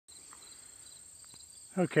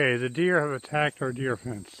Okay, the deer have attacked our deer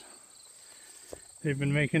fence. They've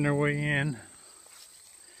been making their way in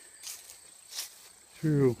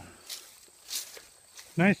through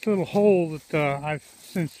a nice little hole that I've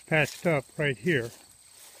since patched up right here,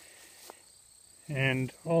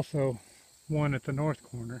 and also one at the north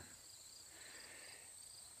corner.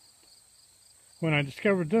 When I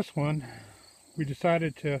discovered this one, we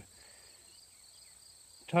decided to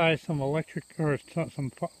tie some electric or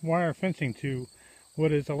some wire fencing to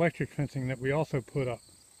what is electric fencing that we also put up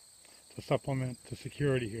to supplement the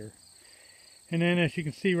security here. And then, as you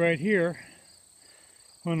can see right here,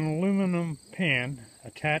 on an aluminum pan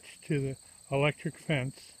attached to the electric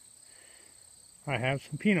fence, I have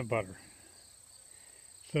some peanut butter.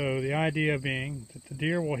 So the idea being that the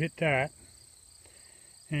deer will hit that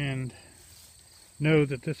and know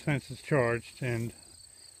that this fence is charged, and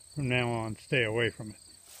from now on stay away from it.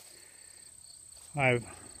 I've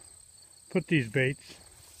put these baits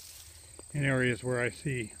in areas where I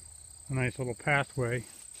see a nice little pathway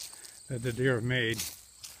that the deer have made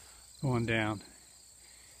going down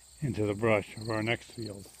into the brush of our next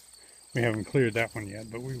field. We haven't cleared that one yet,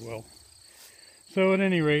 but we will. So at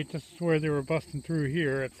any rate, this is where they were busting through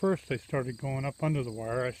here. At first they started going up under the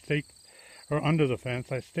wire. Under the fence.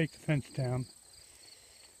 I staked the fence down.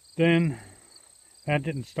 Then that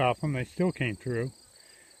didn't stop them. They still came through.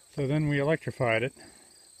 So then we electrified it.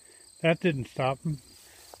 That didn't stop them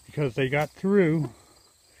because they got through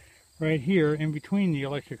right here in between the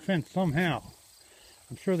electric fence somehow.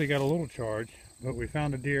 I'm sure they got a little charge, but we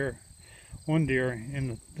found one deer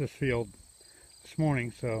in this field this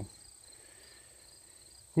morning, so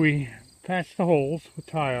we patched the holes with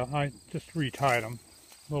tie. I just retied them,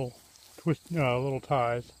 little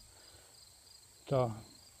ties to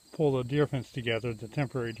pull the deer fence together, the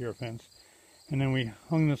temporary deer fence. And then we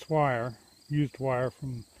hung this wire, used wire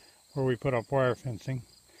from where we put up wire fencing,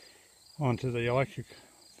 onto the electric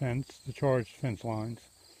fence, the charged fence lines.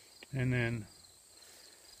 And then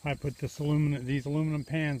I put these aluminum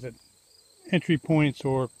pans at entry points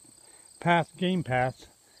or game paths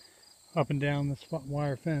up and down this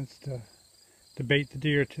wire fence to bait the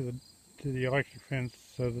deer to the electric fence,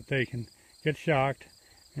 so that they can get shocked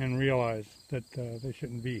and realize that they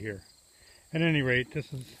shouldn't be here. At any rate,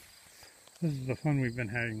 this is the fun we've been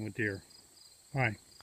having with deer. Bye.